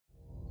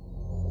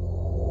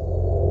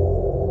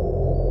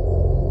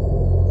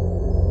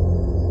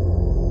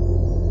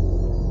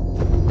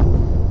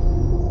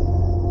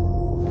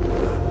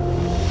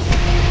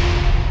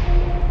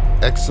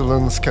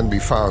excellence can be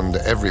found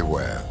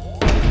everywhere.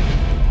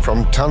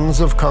 From tons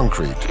of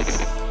concrete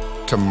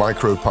to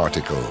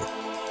microparticle.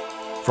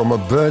 From a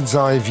bird's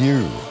eye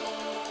view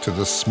to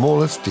the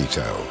smallest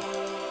detail.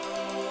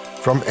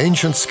 From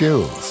ancient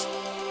skills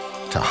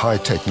to high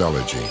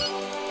technology.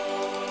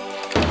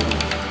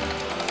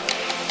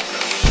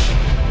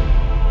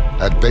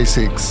 At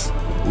BESIX,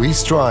 we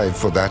strive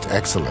for that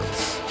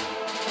excellence,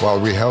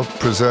 while we help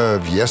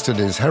preserve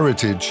yesterday's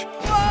heritage.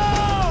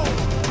 Whoa!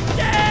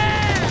 Yeah!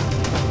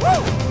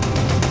 Woo!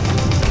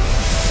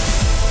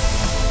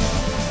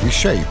 We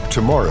shape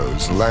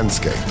tomorrow's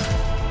landscape,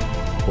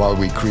 while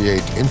we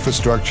create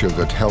infrastructure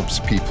that helps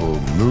people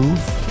move,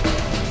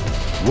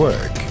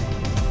 work,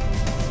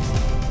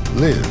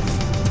 live,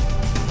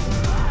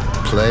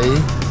 play,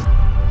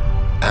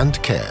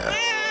 and care.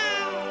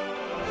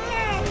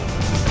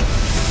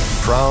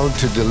 Proud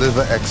to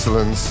deliver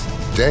excellence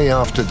day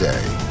after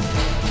day.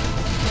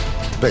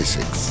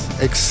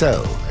 BESIX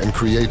excel in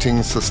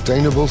creating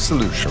sustainable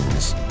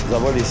solutions.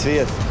 Zawoli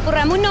svijet. Pour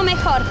un mundo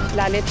mejor.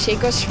 Dla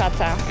lepšego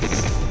świata.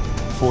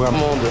 Voor een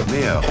monde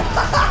meer.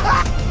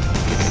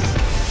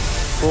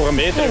 Voor een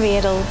betere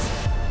wereld.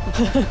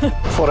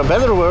 For a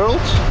better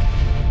world.